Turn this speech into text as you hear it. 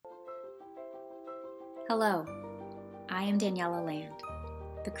Hello, I am Daniela Land,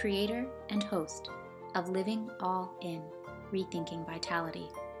 the creator and host of Living All In, Rethinking Vitality.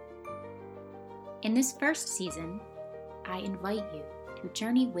 In this first season, I invite you to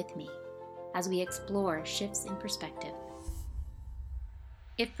journey with me as we explore shifts in perspective.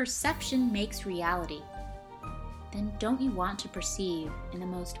 If perception makes reality, then don't you want to perceive in the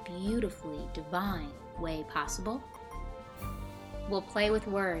most beautifully divine way possible? We'll play with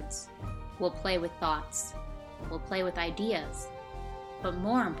words, we'll play with thoughts, we'll play with ideas, but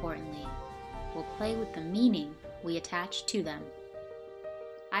more importantly, we'll play with the meaning we attach to them.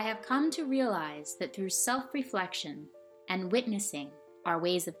 I have come to realize that through self-reflection and witnessing our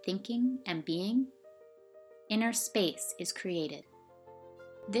ways of thinking and being, inner space is created.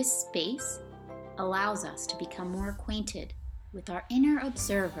 This space allows us to become more acquainted with our inner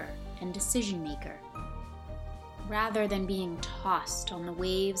observer and decision maker, rather than being tossed on the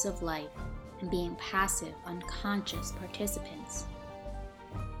waves of life and being passive, unconscious participants.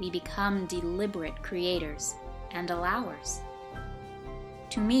 We become deliberate creators and allowers.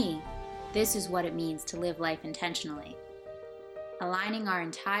 To me, this is what it means to live life intentionally. Aligning our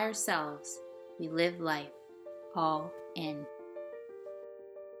entire selves, we live life all in.